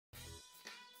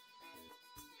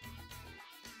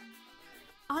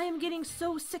I am getting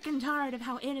so sick and tired of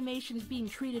how animation is being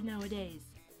treated nowadays.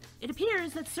 It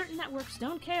appears that certain networks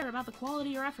don't care about the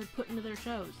quality or effort put into their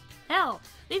shows. Hell,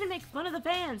 they even make fun of the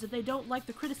fans if they don't like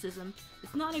the criticism.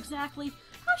 It's not exactly,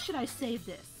 how should I say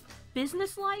this,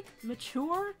 businesslike?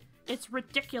 Mature? It's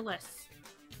ridiculous.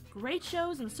 Great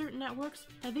shows on certain networks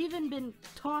have even been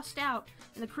tossed out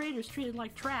and the creators treated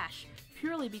like trash,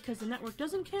 purely because the network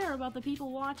doesn't care about the people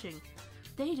watching.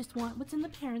 They just want what's in the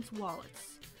parents'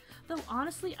 wallets. Though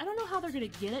honestly, I don't know how they're gonna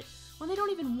get it when they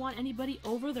don't even want anybody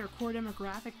over their core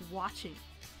demographic watching.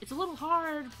 It's a little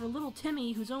hard for little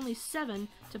Timmy, who's only 7,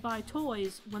 to buy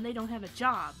toys when they don't have a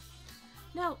job.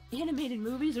 Now, animated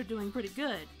movies are doing pretty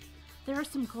good. There are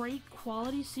some great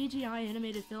quality CGI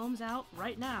animated films out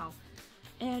right now,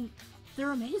 and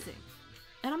they're amazing.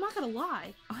 And I'm not gonna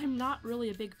lie, I'm not really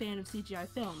a big fan of CGI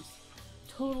films.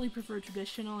 Totally prefer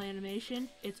traditional animation,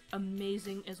 it's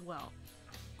amazing as well.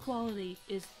 Quality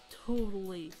is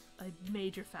totally a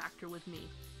major factor with me.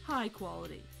 High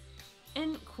quality.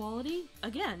 And quality,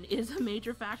 again, is a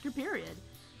major factor, period.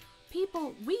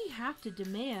 People, we have to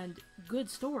demand good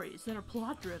stories that are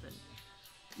plot-driven,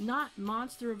 not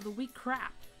monster of the week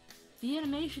crap. The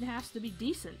animation has to be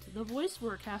decent, the voice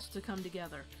work has to come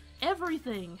together,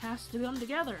 everything has to come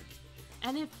together.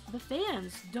 And if the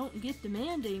fans don't get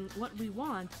demanding what we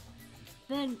want,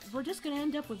 then we're just gonna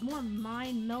end up with more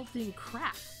mind-melting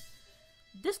crap.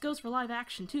 This goes for live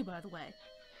action too, by the way.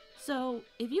 So,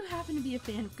 if you happen to be a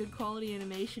fan of good quality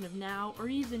animation of now, or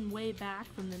even way back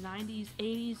from the 90s,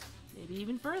 80s, maybe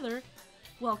even further,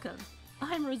 welcome.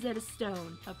 I'm Rosetta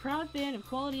Stone, a proud fan of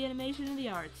quality animation and the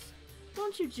arts.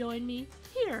 Won't you join me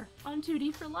here on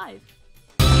 2D4Life?